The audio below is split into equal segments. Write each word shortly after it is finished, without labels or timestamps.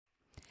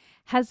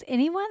Has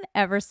anyone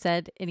ever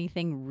said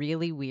anything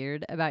really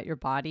weird about your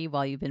body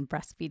while you've been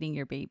breastfeeding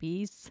your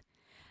babies?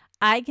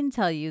 I can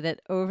tell you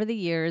that over the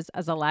years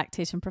as a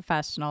lactation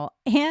professional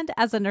and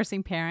as a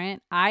nursing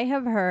parent, I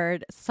have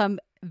heard some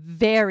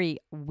very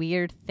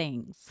weird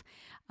things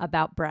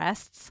about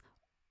breasts.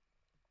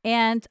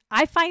 And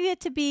I find it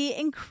to be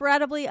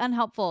incredibly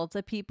unhelpful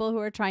to people who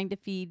are trying to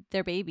feed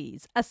their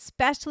babies,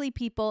 especially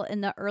people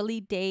in the early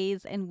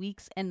days and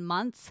weeks and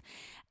months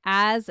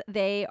as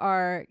they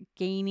are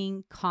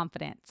gaining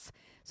confidence.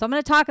 So I'm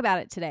going to talk about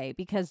it today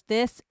because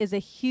this is a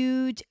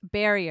huge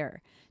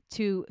barrier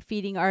to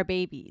feeding our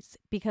babies,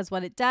 because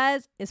what it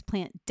does is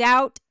plant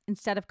doubt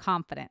instead of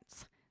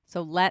confidence.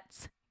 So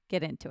let's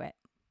get into it.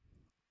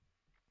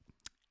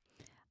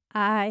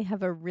 I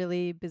have a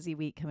really busy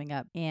week coming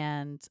up,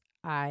 and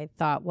I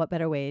thought, what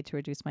better way to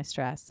reduce my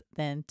stress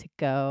than to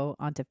go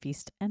onto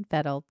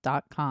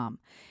feastandfettle.com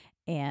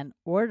and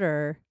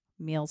order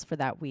meals for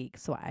that week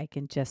so I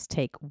can just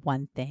take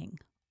one thing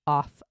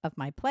off of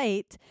my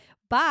plate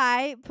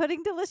by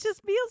putting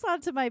delicious meals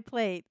onto my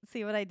plate.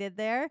 See what I did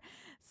there?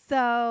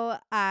 So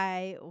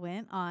I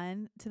went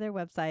on to their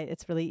website.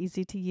 It's really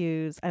easy to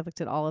use. I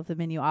looked at all of the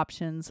menu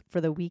options for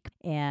the week,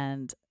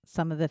 and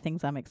some of the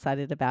things I'm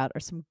excited about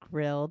are some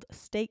grilled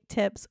steak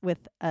tips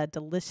with a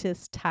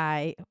delicious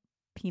Thai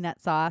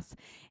peanut sauce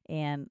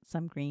and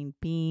some green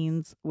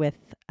beans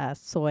with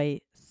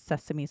soy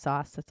sesame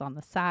sauce that's on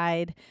the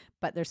side.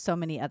 But there's so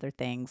many other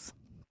things.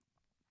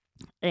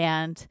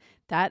 And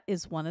that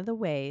is one of the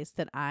ways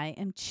that I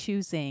am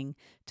choosing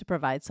to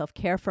provide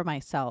self-care for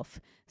myself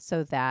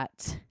so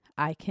that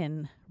I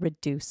can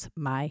reduce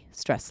my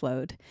stress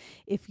load.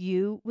 If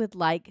you would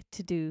like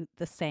to do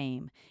the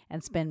same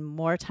and spend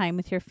more time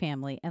with your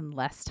family and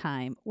less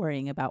time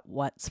worrying about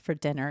what's for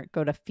dinner,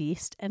 go to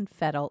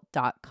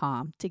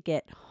feastandfettle.com to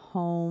get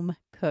home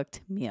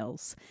cooked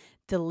meals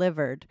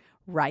delivered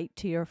right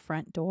to your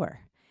front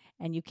door.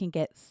 And you can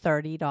get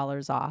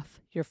 $30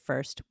 off your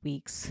first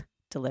week's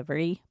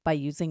delivery by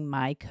using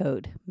my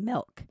code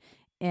MILK,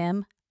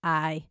 MILK.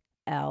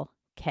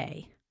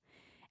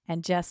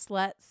 And just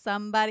let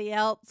somebody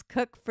else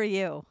cook for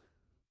you.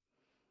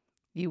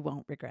 You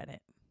won't regret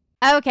it.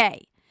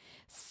 Okay,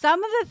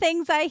 some of the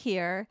things I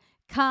hear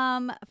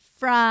come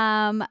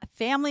from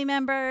family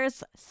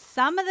members.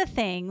 Some of the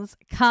things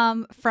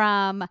come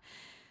from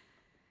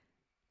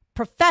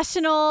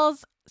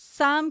professionals.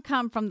 Some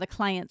come from the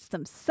clients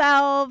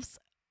themselves.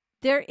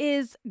 There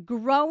is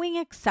growing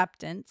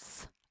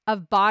acceptance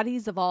of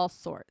bodies of all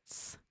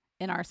sorts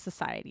in our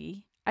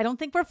society. I don't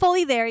think we're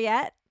fully there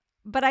yet,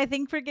 but I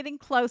think we're getting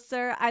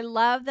closer. I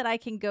love that I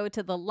can go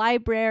to the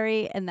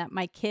library and that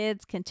my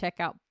kids can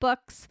check out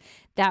books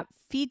that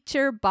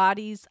feature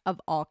bodies of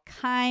all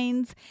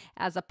kinds.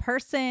 As a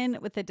person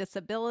with a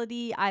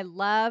disability, I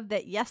love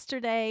that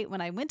yesterday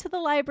when I went to the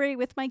library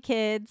with my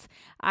kids,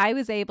 I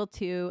was able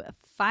to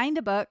find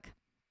a book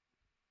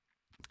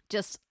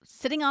just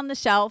sitting on the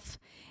shelf,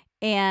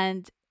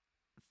 and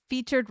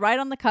featured right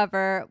on the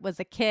cover was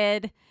a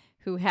kid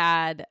who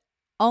had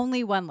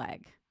only one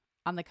leg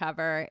on the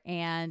cover.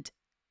 And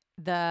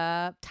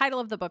the title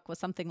of the book was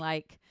something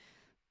like,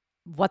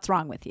 "What's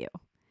Wrong with You?"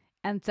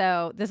 And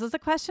so this is a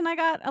question I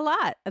got a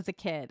lot as a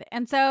kid.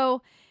 And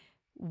so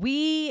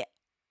we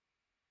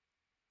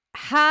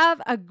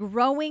have a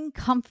growing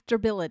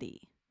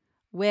comfortability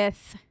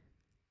with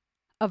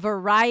a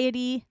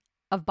variety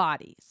of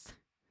bodies.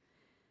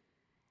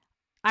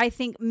 I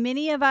think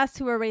many of us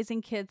who are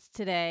raising kids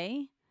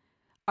today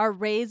are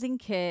raising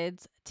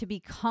kids to be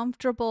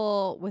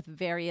comfortable with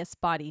various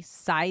body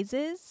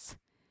sizes.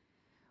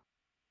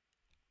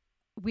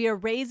 We are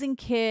raising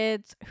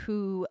kids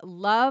who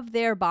love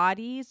their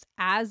bodies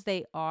as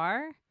they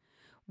are.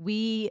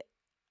 We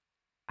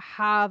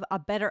have a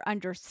better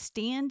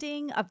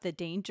understanding of the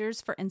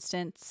dangers, for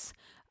instance,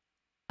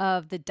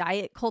 of the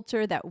diet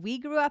culture that we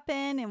grew up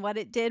in and what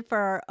it did for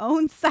our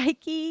own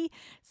psyche,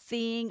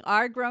 seeing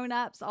our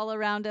grown-ups all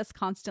around us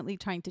constantly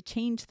trying to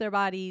change their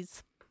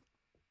bodies,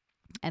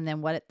 and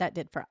then what that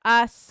did for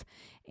us.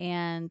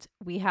 And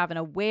we have a better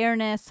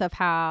awareness of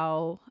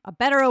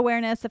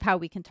how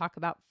we can talk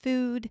about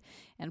food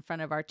in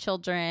front of our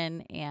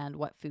children and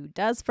what food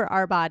does for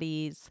our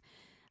bodies,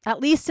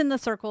 at least in the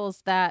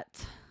circles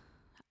that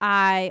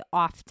I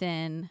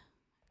often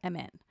am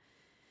in.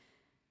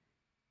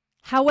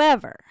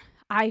 However,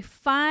 I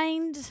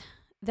find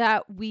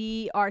that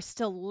we are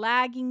still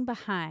lagging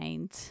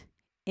behind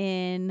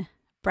in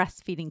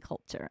breastfeeding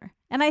culture.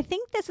 And I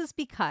think this is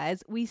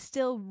because we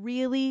still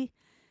really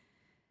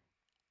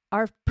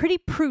are pretty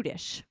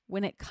prudish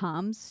when it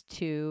comes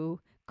to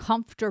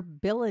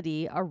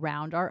comfortability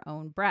around our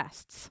own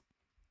breasts.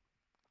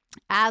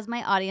 As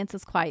my audience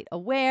is quite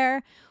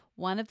aware,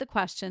 one of the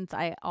questions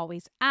I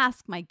always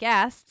ask my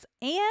guests,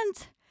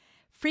 and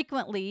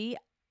frequently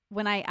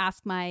when I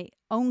ask my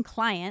own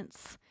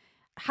clients,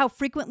 how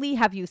frequently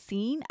have you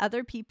seen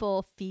other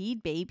people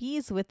feed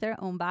babies with their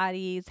own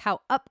bodies? How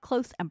up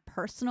close and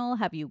personal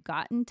have you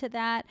gotten to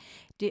that?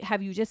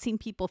 Have you just seen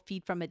people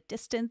feed from a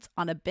distance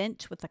on a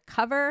bench with a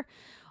cover?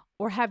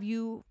 Or have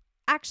you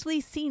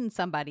actually seen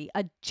somebody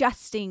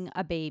adjusting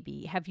a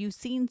baby? Have you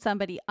seen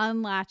somebody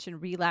unlatch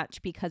and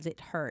relatch because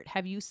it hurt?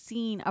 Have you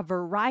seen a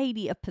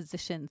variety of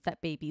positions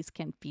that babies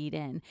can feed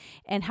in?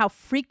 And how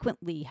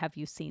frequently have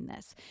you seen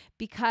this?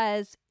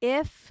 Because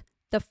if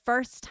the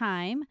first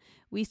time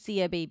we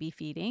see a baby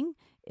feeding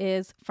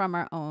is from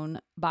our own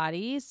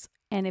bodies,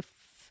 and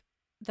if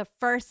the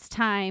first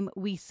time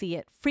we see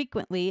it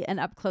frequently and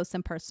up close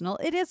and personal,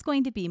 it is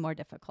going to be more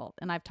difficult.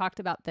 And I've talked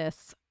about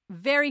this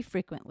very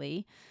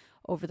frequently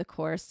over the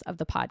course of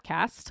the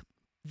podcast.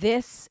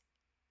 This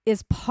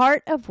is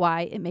part of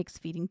why it makes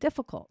feeding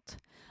difficult.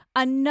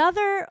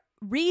 Another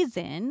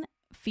reason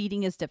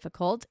feeding is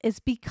difficult is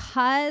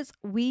because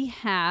we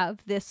have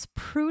this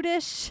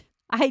prudish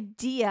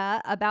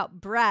idea about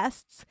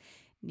breasts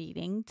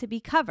needing to be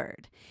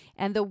covered.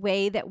 And the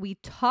way that we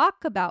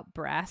talk about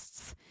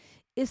breasts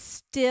is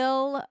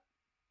still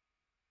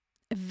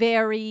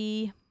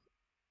very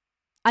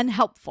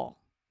unhelpful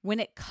when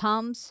it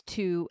comes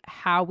to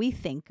how we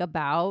think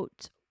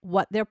about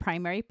what their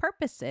primary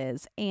purpose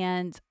is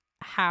and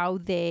how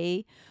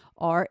they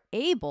are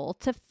able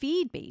to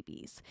feed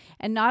babies.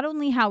 And not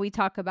only how we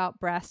talk about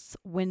breasts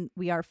when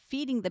we are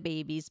feeding the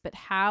babies, but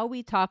how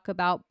we talk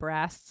about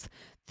breasts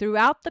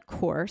throughout the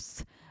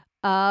course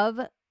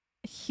of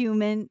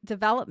human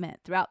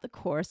development, throughout the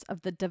course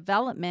of the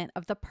development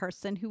of the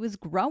person who is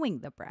growing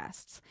the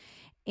breasts.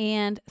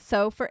 And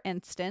so, for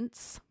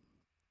instance,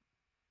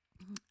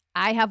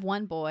 I have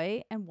one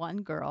boy and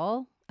one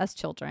girl as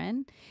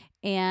children.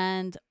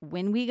 And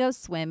when we go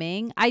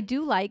swimming, I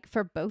do like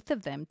for both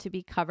of them to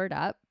be covered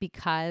up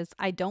because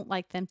I don't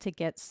like them to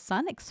get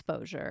sun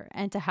exposure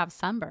and to have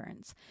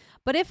sunburns.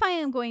 But if I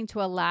am going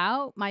to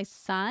allow my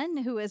son,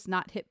 who has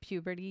not hit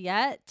puberty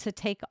yet, to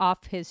take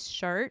off his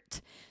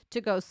shirt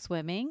to go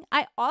swimming,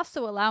 I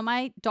also allow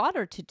my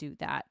daughter to do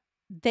that.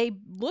 They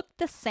look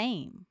the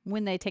same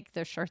when they take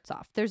their shirts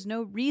off. There's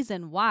no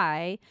reason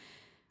why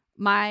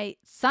my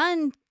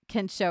son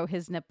can show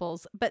his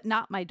nipples, but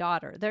not my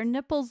daughter. Their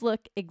nipples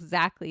look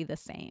exactly the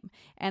same.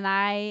 And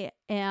I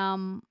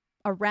am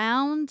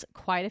around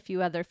quite a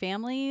few other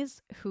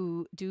families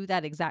who do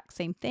that exact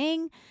same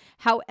thing.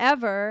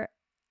 However,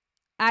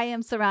 I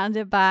am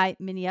surrounded by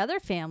many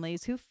other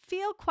families who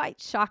feel quite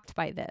shocked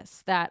by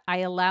this, that I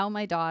allow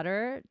my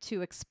daughter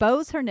to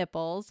expose her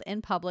nipples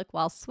in public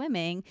while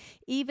swimming,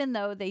 even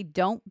though they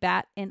don't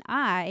bat an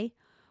eye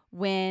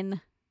when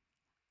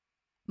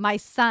my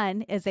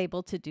son is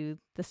able to do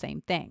the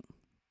same thing.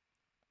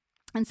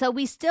 And so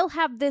we still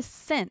have this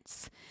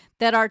sense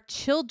that our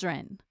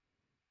children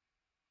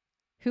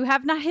who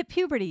have not hit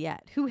puberty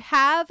yet, who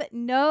have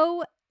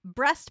no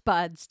breast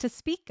buds to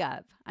speak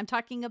of, I'm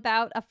talking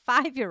about a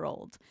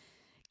 5-year-old,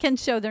 can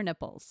show their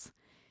nipples,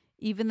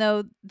 even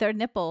though their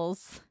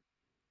nipples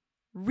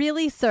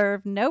really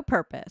serve no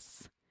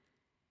purpose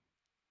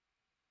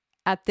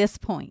at this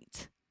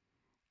point.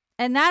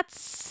 And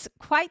that's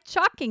quite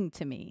shocking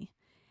to me.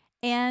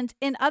 And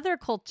in other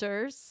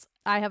cultures,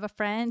 I have a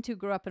friend who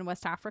grew up in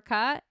West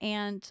Africa,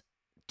 and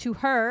to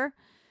her,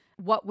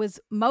 what was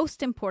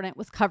most important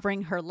was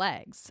covering her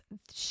legs.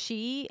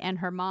 She and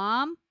her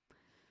mom,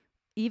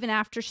 even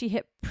after she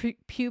hit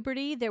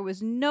puberty, there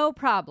was no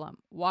problem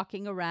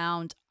walking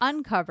around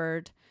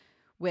uncovered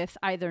with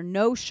either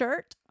no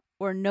shirt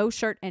or no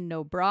shirt and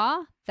no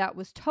bra. That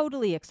was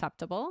totally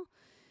acceptable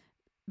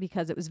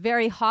because it was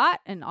very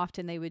hot, and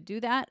often they would do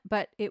that,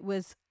 but it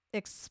was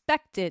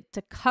expected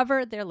to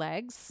cover their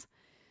legs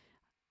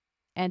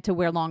and to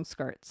wear long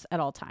skirts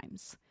at all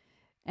times.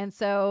 And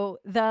so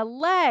the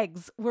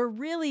legs were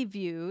really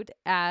viewed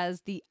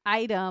as the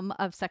item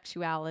of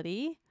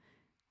sexuality,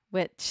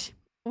 which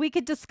we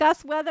could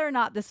discuss whether or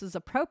not this was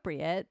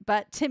appropriate.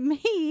 But to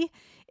me,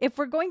 if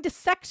we're going to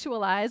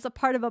sexualize a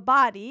part of a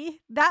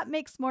body, that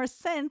makes more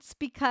sense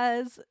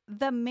because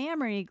the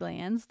mammary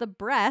glands, the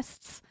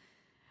breasts,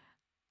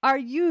 are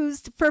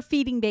used for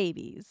feeding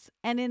babies.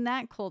 And in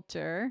that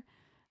culture,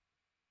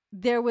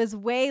 there was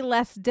way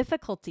less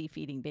difficulty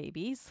feeding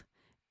babies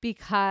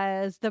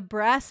because the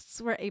breasts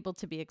were able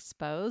to be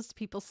exposed.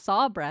 People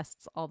saw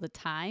breasts all the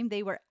time.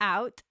 They were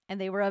out and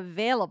they were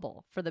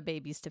available for the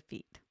babies to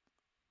feed.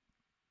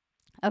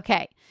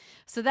 Okay,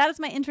 so that is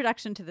my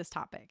introduction to this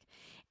topic.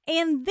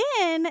 And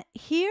then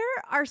here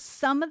are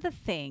some of the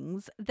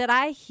things that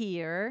I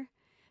hear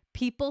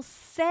people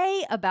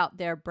say about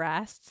their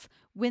breasts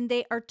when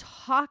they are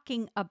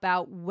talking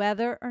about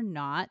whether or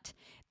not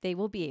they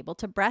will be able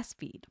to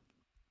breastfeed.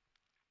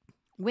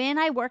 When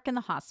I work in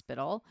the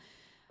hospital,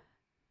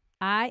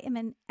 I am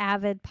an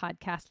avid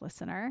podcast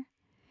listener.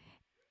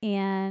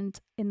 And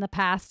in the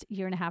past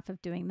year and a half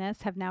of doing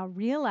this, have now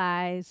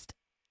realized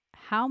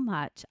how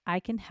much I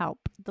can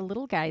help the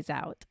little guys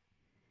out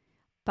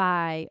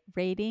by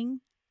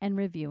rating and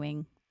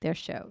reviewing their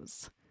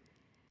shows.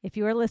 If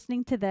you are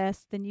listening to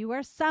this, then you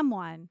are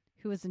someone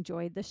who has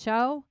enjoyed the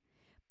show.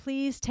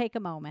 Please take a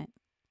moment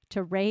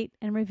to rate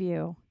and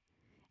review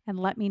and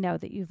let me know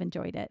that you've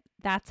enjoyed it.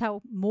 That's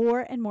how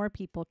more and more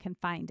people can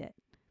find it.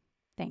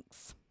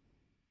 Thanks.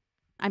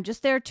 I'm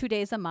just there 2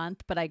 days a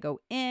month, but I go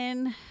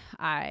in,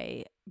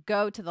 I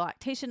go to the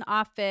lactation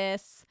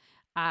office.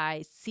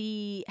 I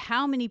see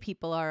how many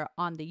people are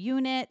on the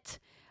unit.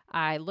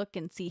 I look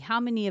and see how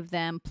many of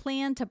them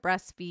plan to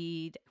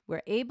breastfeed.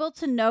 We're able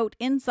to note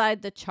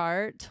inside the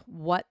chart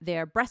what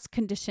their breast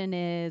condition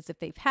is, if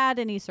they've had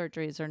any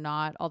surgeries or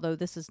not, although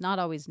this is not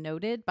always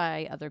noted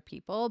by other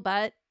people,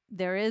 but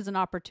there is an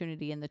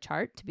opportunity in the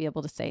chart to be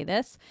able to say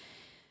this.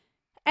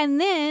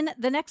 And then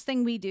the next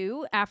thing we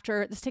do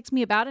after this takes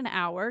me about an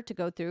hour to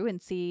go through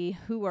and see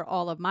who are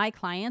all of my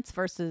clients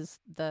versus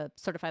the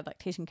certified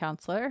lactation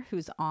counselor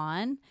who's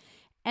on.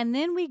 And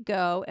then we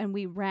go and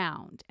we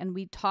round and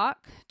we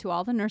talk to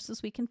all the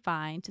nurses we can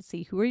find to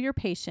see who are your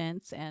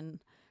patients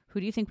and who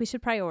do you think we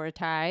should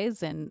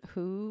prioritize and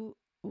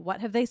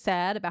what have they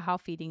said about how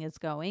feeding is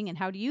going and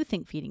how do you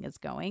think feeding is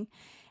going?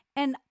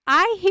 And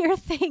I hear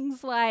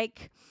things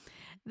like,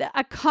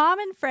 a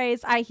common phrase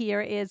I hear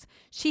is,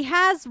 she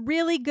has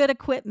really good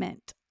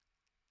equipment.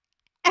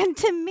 And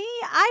to me,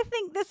 I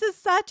think this is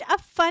such a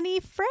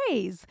funny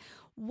phrase.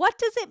 What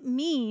does it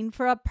mean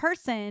for a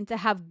person to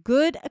have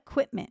good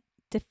equipment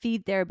to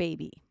feed their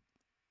baby?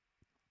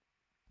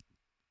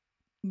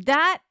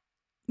 That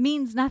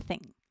means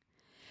nothing.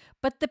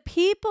 But the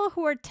people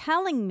who are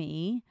telling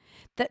me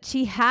that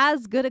she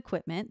has good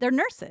equipment, they're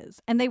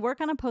nurses and they work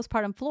on a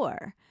postpartum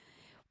floor.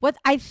 What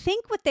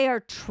they are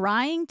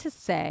trying to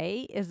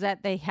say is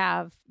that they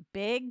have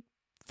big,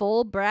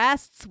 full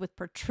breasts with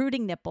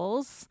protruding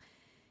nipples,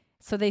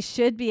 so they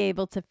should be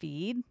able to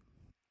feed,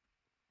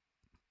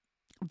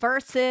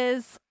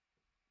 versus,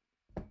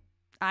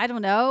 I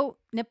don't know,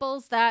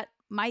 nipples that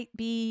might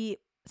be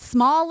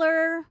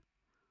smaller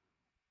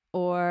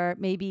or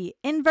maybe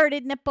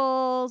inverted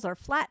nipples or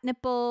flat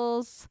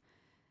nipples.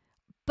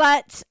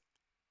 But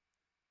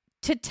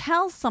to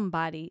tell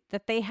somebody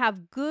that they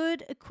have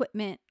good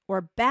equipment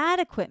or bad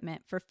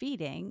equipment for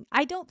feeding,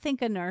 I don't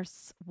think a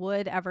nurse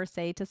would ever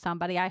say to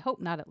somebody, I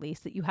hope not at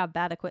least, that you have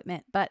bad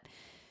equipment. But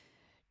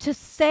to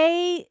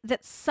say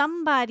that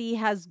somebody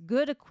has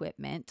good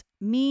equipment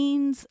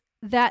means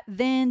that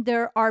then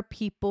there are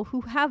people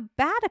who have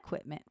bad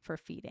equipment for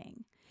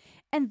feeding.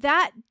 And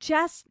that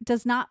just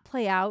does not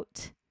play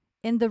out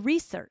in the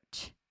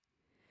research.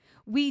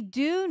 We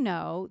do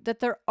know that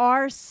there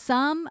are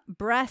some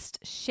breast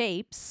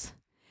shapes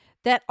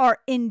that are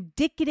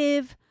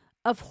indicative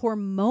of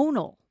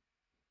hormonal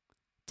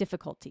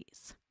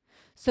difficulties.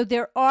 So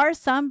there are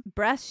some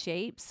breast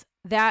shapes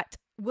that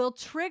will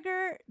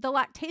trigger the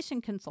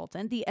lactation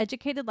consultant, the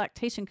educated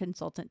lactation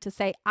consultant, to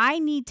say, I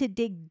need to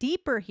dig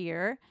deeper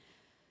here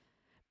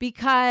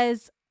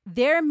because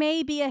there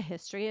may be a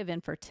history of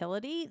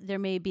infertility. There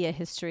may be a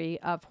history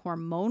of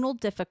hormonal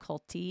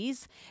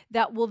difficulties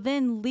that will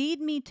then lead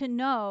me to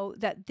know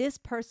that this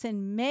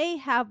person may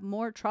have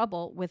more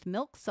trouble with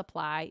milk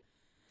supply.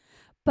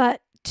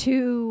 But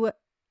to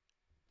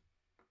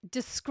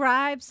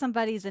describe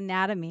somebody's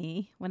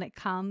anatomy when it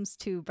comes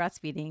to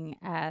breastfeeding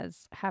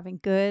as having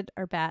good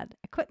or bad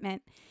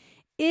equipment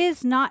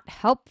is not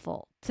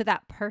helpful to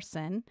that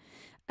person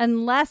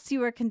unless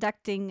you are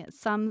conducting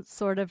some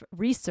sort of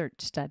research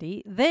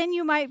study. Then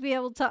you might be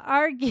able to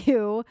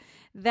argue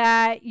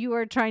that you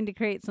are trying to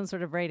create some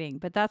sort of rating,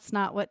 but that's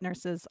not what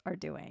nurses are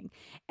doing.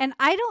 And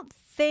I don't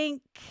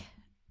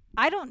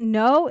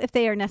know if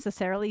they are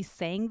necessarily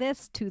saying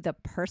this to the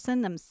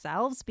person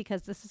themselves,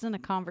 because this isn't a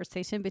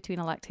conversation between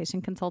a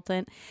lactation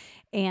consultant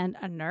and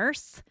a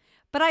nurse,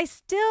 but I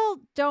still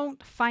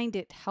don't find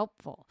it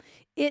helpful.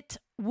 It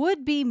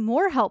would be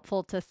more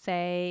helpful to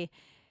say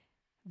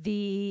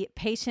the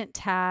patient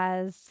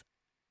has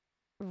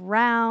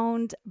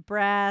round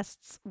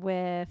breasts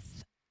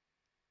with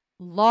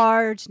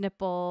large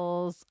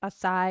nipples, a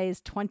size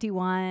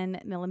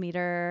 21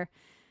 millimeter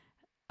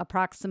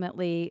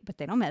approximately, but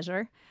they don't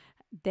measure.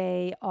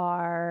 They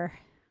are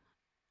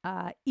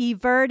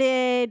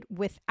everted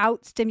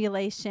without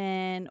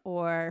stimulation,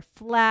 or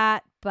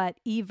flat but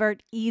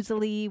evert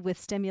easily with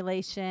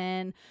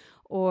stimulation,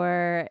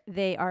 or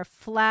they are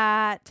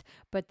flat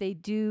but they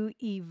do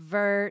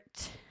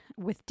evert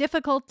with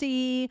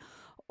difficulty,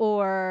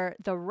 or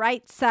the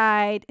right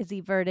side is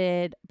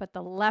everted but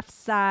the left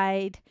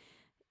side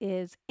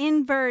is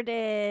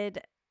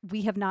inverted.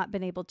 We have not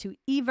been able to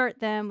evert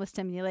them with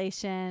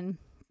stimulation.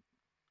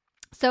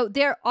 So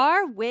there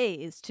are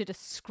ways to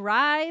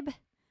describe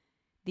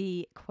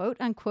the quote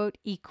unquote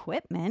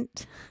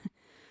equipment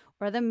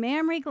or the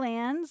mammary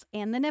glands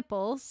and the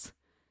nipples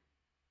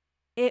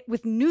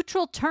with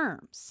neutral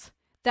terms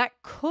that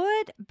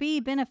could be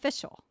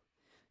beneficial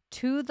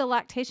to the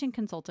lactation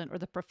consultant or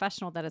the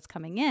professional that is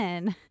coming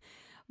in,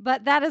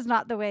 but that is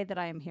not the way that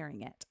I am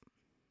hearing it.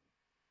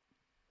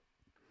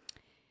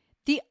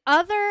 The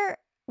other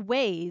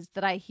ways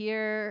that I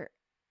hear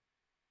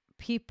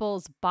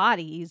people's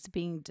bodies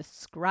being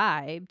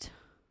described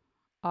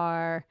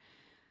are,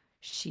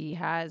 she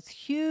has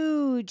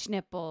huge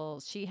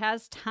nipples, she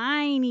has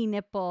tiny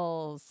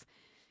nipples,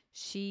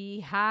 she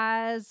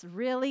has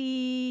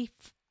really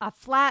a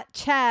flat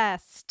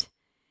chest.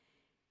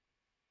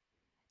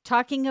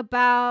 Talking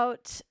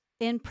about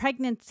in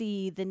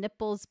pregnancy, the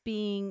nipples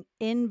being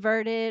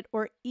inverted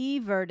or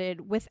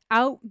everted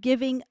without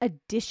giving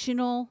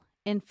additional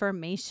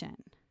information.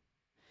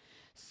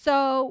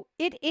 So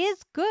it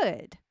is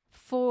good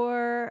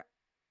for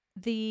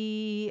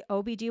the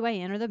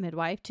OBGYN or the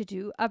midwife to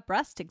do a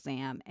breast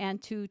exam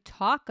and to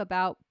talk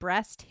about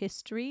breast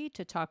history,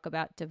 to talk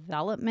about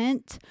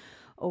development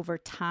over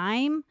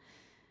time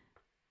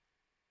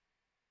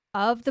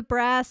of the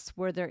breasts.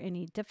 Were there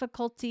any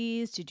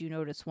difficulties? Did you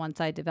notice one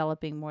side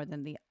developing more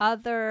than the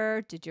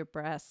other? Did your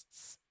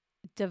breasts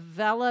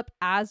develop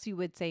as you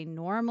would say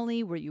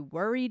normally? Were you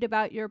worried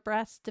about your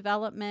breast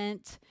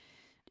development?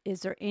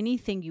 Is there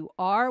anything you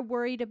are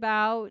worried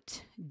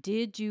about?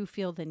 Did you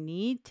feel the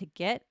need to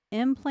get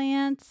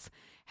implants?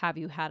 Have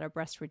you had a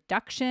breast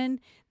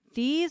reduction?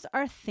 These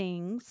are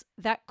things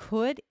that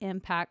could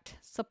impact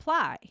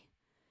supply.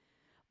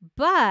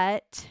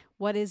 But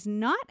what is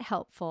not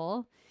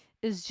helpful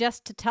is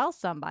just to tell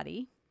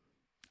somebody,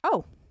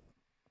 oh,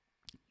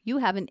 you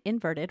have an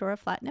inverted or a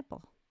flat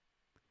nipple.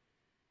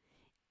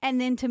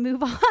 And then to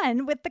move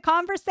on with the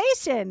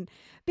conversation,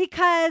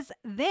 because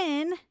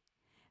then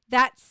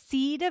that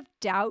seed of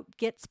doubt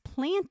gets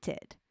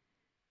planted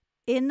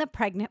in the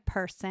pregnant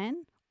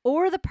person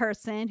or the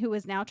person who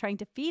is now trying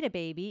to feed a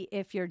baby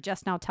if you're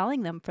just now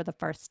telling them for the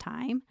first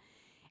time.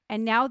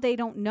 And now they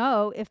don't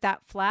know if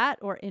that flat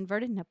or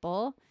inverted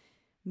nipple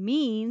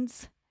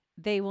means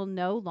they will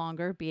no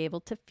longer be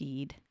able to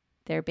feed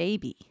their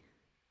baby.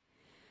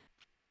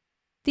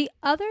 The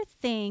other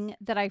thing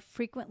that I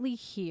frequently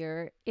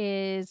hear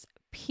is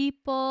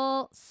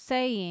people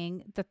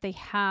saying that they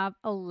have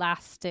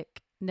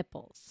elastic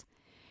nipples.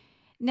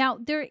 Now,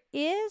 there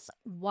is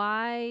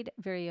wide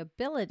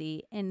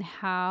variability in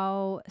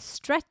how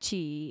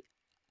stretchy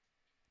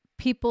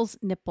people's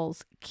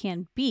nipples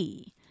can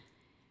be.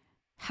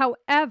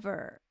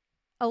 However,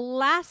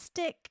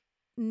 elastic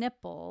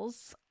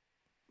nipples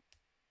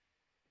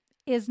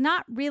is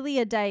not really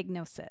a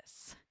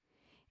diagnosis.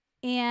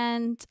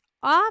 And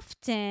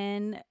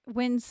often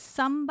when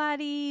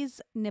somebody's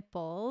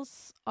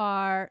nipples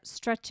are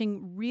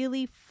stretching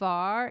really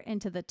far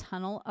into the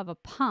tunnel of a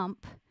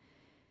pump,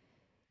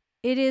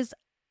 it is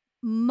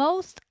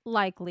most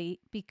likely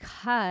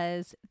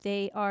because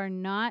they are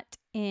not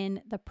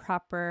in the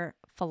proper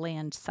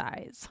phalange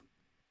size.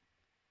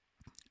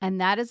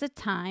 And that is a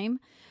time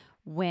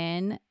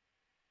when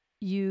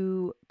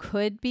you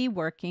could be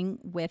working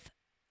with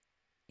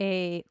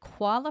a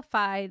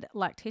qualified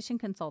lactation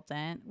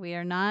consultant. We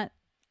are not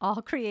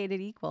all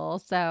created equal.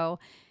 So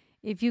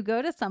if you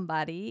go to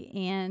somebody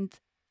and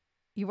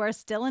you are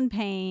still in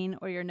pain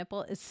or your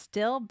nipple is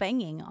still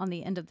banging on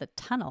the end of the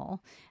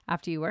tunnel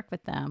after you work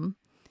with them,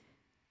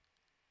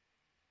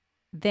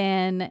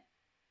 then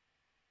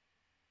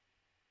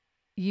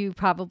you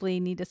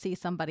probably need to see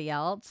somebody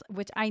else,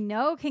 which I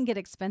know can get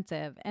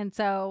expensive. And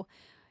so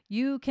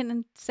you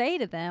can say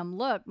to them,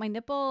 look, my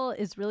nipple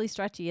is really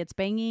stretchy. It's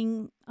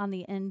banging on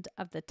the end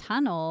of the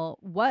tunnel.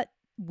 What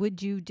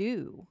would you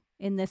do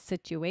in this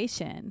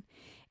situation?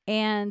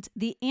 And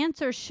the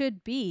answer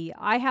should be,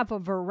 I have a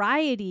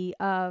variety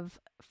of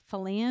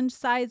phalange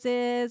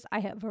sizes. I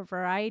have a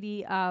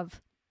variety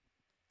of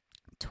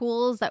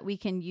tools that we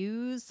can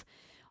use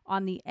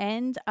on the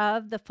end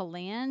of the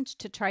phalange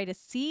to try to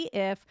see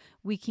if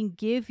we can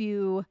give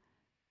you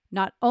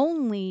not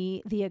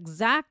only the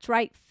exact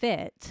right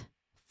fit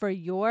for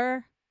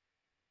your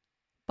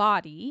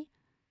body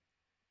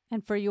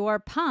and for your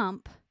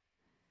pump,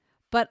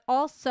 but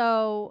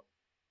also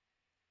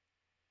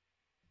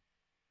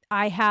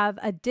I have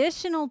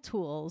additional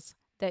tools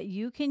that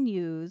you can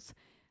use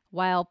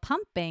while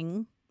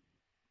pumping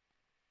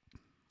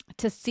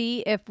to see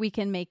if we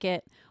can make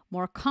it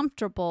more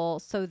comfortable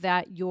so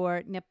that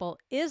your nipple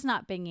is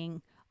not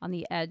banging on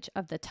the edge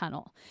of the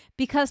tunnel.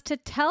 Because to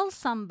tell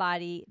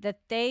somebody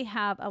that they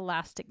have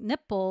elastic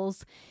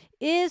nipples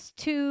is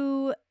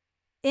to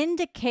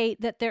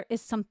indicate that there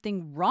is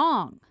something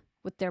wrong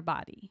with their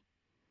body,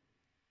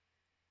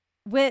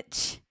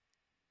 which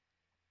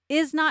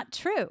is not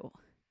true.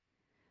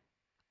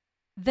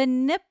 The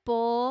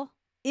nipple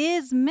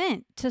is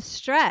meant to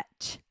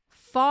stretch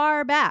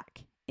far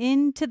back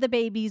into the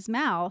baby's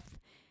mouth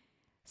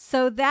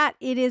so that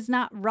it is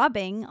not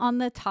rubbing on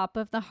the top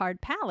of the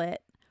hard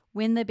palate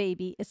when the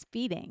baby is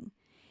feeding.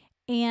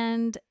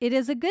 And it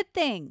is a good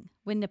thing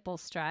when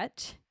nipples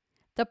stretch.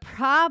 The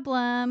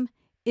problem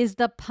is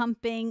the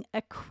pumping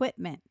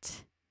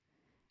equipment,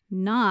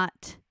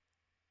 not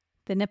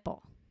the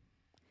nipple.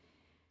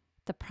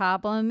 The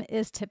problem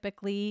is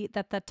typically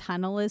that the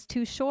tunnel is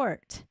too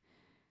short,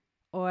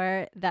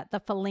 or that the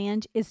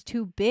phalange is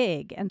too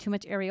big and too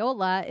much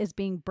areola is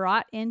being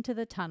brought into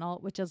the tunnel,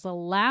 which is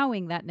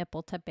allowing that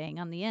nipple to bang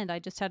on the end. I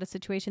just had a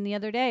situation the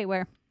other day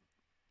where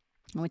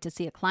I went to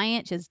see a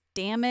client. She has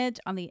damage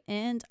on the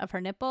end of her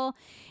nipple.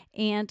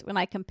 And when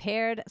I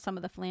compared some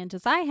of the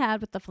phalanges I had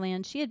with the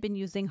phalange she had been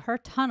using, her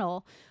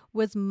tunnel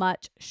was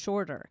much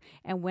shorter.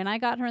 And when I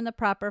got her in the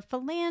proper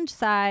phalange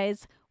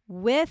size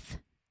with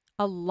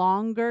a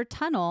longer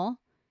tunnel,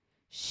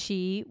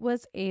 she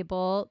was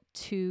able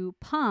to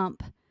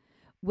pump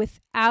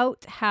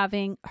without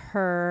having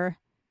her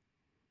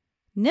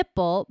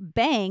nipple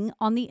bang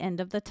on the end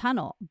of the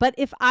tunnel. But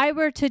if I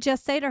were to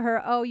just say to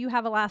her, oh, you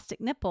have elastic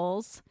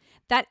nipples,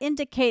 that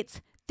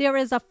indicates there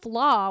is a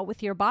flaw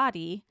with your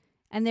body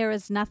and there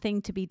is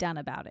nothing to be done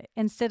about it.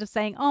 Instead of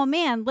saying, oh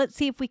man, let's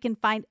see if we can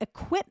find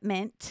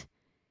equipment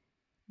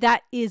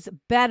that is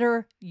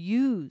better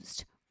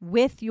used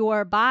with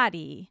your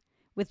body,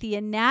 with the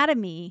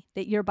anatomy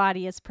that your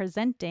body is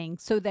presenting,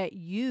 so that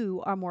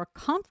you are more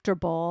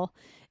comfortable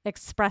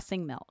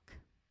expressing milk.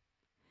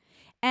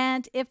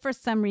 And if for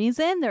some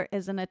reason there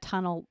isn't a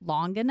tunnel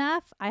long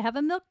enough, I have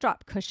a milk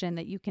drop cushion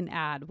that you can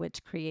add,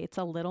 which creates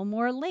a little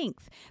more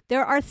length.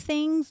 There are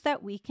things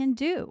that we can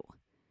do.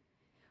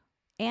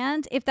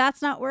 And if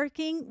that's not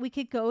working, we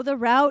could go the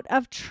route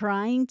of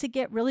trying to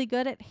get really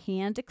good at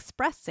hand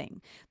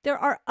expressing. There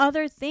are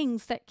other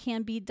things that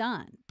can be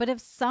done. But if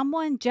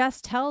someone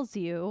just tells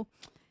you,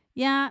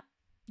 yeah,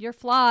 you're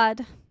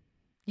flawed,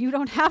 you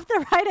don't have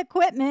the right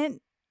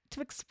equipment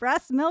to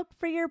express milk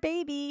for your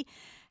baby,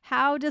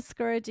 how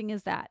discouraging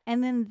is that?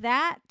 And then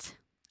that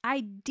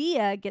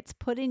idea gets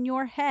put in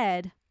your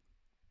head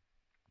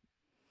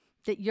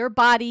that your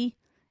body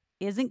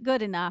isn't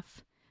good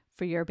enough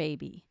for your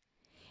baby.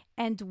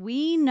 And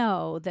we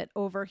know that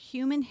over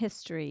human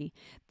history,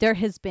 there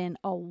has been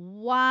a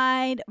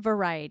wide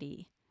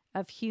variety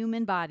of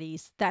human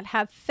bodies that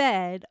have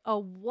fed a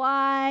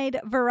wide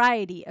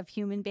variety of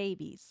human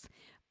babies.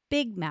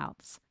 Big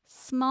mouths,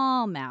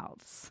 small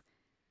mouths,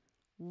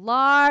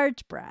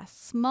 large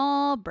breasts,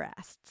 small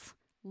breasts,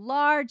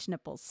 large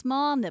nipples,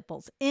 small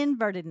nipples,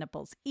 inverted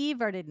nipples,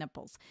 everted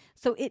nipples.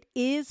 So it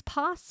is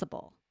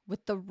possible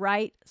with the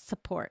right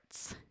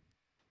supports.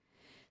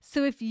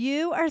 So if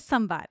you are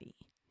somebody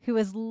who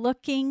is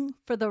looking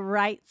for the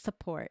right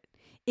support,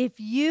 if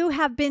you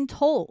have been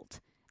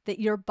told that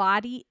your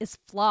body is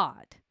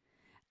flawed,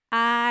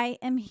 I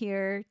am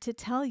here to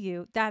tell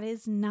you that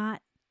is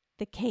not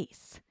the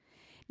case.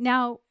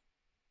 Now,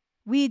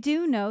 we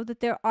do know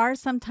that there are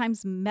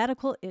sometimes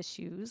medical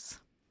issues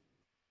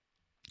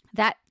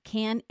that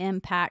can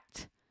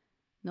impact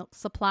milk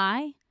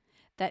supply,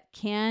 that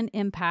can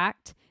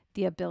impact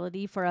the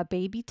ability for a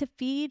baby to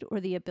feed or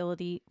the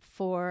ability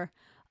for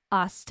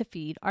us to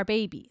feed our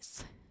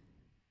babies.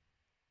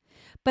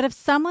 But if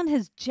someone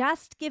has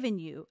just given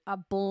you a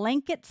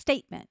blanket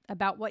statement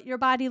about what your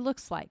body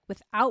looks like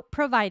without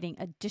providing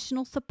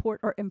additional support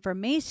or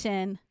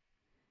information,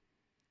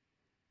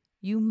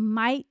 you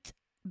might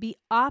be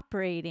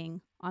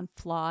operating on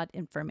flawed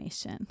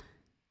information.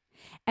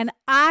 And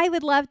I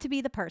would love to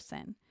be the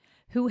person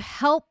who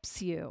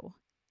helps you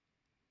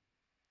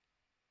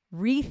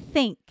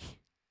rethink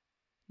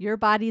your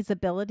body's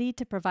ability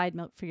to provide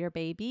milk for your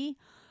baby.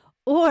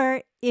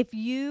 Or if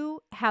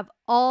you have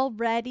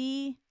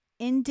already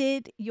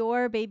ended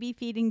your baby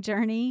feeding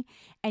journey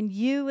and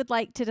you would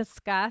like to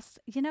discuss,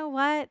 you know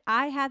what,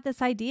 I had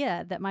this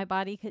idea that my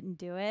body couldn't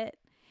do it.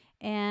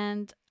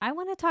 And I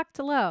want to talk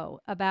to Lo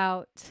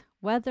about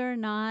whether or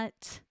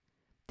not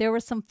there were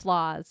some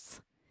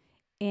flaws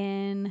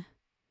in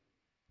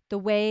the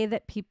way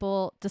that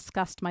people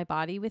discussed my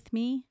body with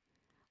me.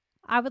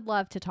 I would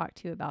love to talk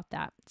to you about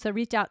that. So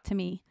reach out to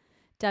me,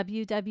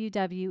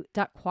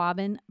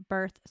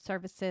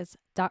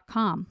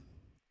 www.quabbinbirthservices.com.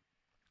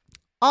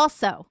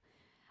 Also,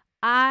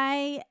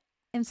 I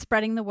am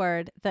spreading the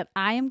word that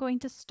I am going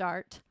to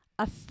start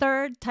a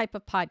third type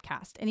of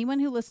podcast. Anyone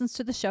who listens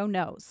to the show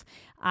knows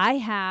I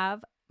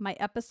have my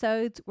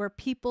episodes where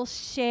people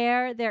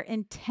share their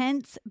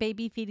intense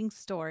baby feeding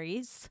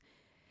stories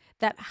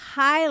that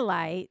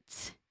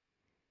highlight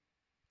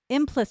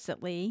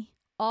implicitly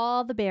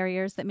all the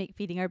barriers that make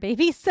feeding our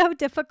babies so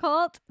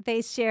difficult.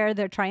 They share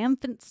their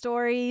triumphant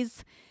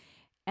stories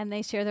and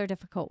they share their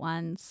difficult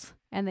ones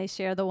and they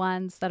share the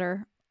ones that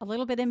are a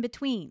little bit in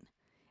between.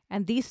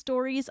 And these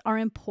stories are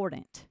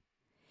important.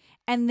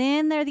 And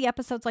then there are the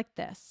episodes like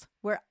this,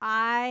 where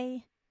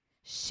I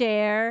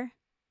share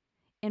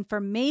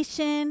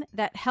information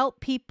that help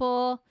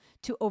people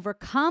to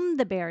overcome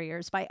the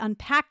barriers by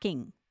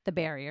unpacking the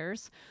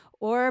barriers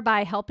or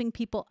by helping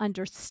people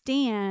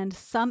understand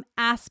some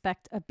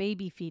aspect of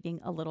baby feeding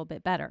a little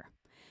bit better.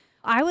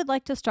 I would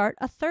like to start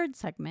a third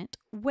segment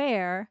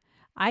where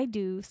I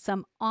do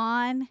some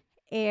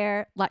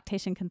on-air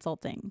lactation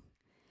consulting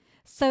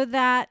so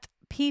that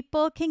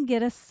people can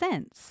get a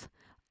sense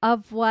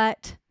of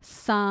what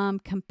some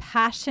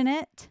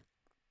compassionate,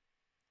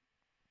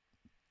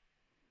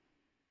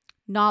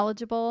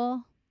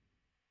 knowledgeable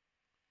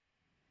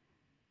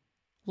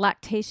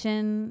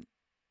lactation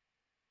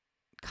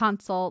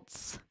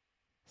consults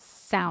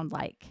sound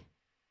like.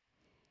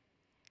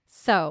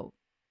 So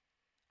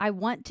I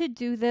want to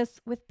do this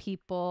with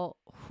people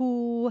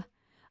who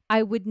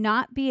I would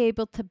not be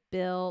able to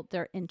bill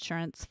their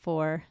insurance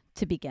for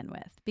to begin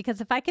with.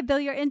 Because if I could bill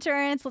your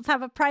insurance, let's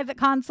have a private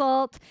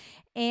consult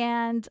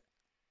and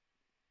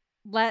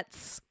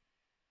let's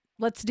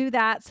do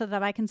that so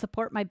that I can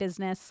support my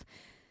business.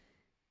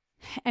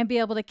 and be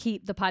able to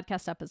keep the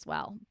podcast up as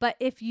well. But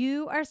if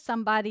you are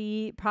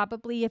somebody,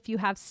 probably if you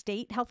have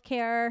state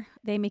healthcare,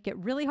 they make it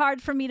really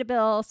hard for me to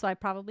bill. So I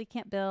probably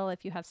can't bill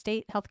if you have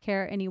state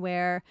healthcare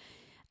anywhere.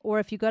 Or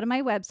if you go to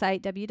my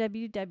website,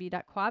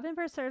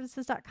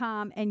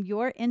 www.quavinverservices.com, and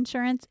your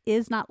insurance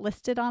is not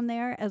listed on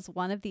there as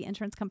one of the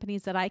insurance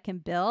companies that I can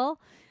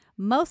bill,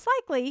 most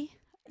likely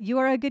you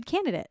are a good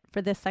candidate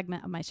for this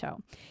segment of my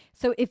show.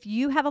 So if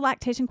you have a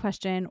lactation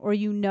question or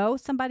you know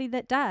somebody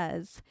that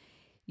does,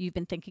 you've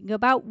been thinking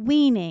about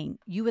weaning,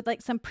 you would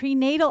like some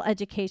prenatal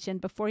education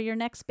before your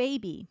next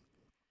baby,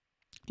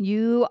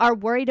 you are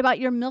worried about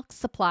your milk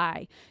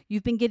supply,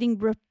 you've been getting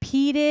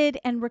repeated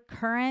and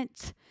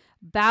recurrent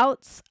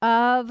bouts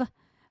of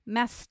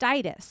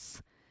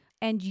mastitis,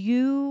 and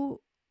you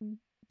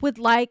would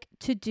like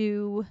to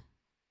do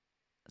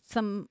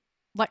some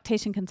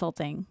lactation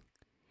consulting,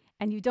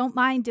 and you don't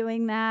mind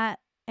doing that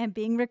and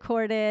being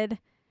recorded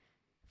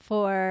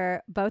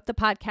for both the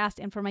podcast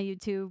and for my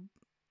YouTube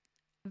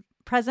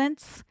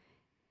presence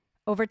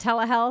over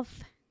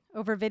telehealth,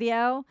 over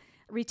video,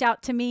 reach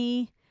out to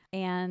me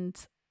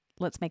and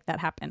let's make that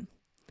happen.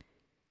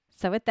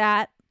 So with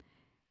that,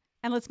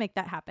 and let's make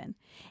that happen.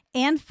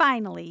 And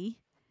finally,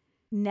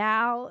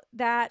 now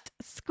that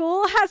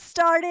school has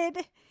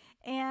started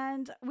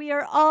and we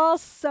are all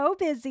so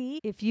busy,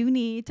 if you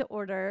need to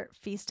order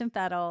Feast and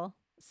Fettle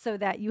so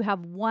that you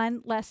have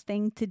one less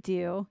thing to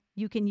do,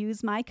 you can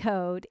use my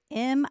code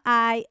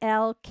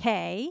MILK.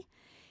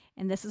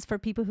 And this is for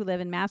people who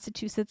live in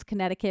Massachusetts,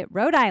 Connecticut,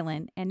 Rhode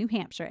Island, and New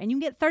Hampshire. And you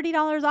can get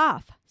 $30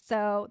 off.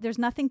 So there's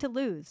nothing to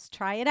lose.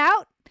 Try it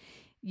out.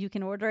 You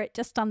can order it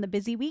just on the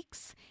busy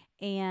weeks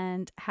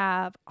and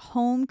have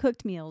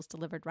home-cooked meals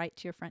delivered right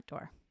to your front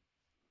door.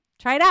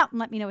 Try it out and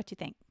let me know what you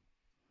think.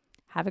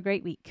 Have a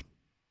great week.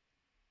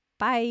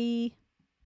 Bye.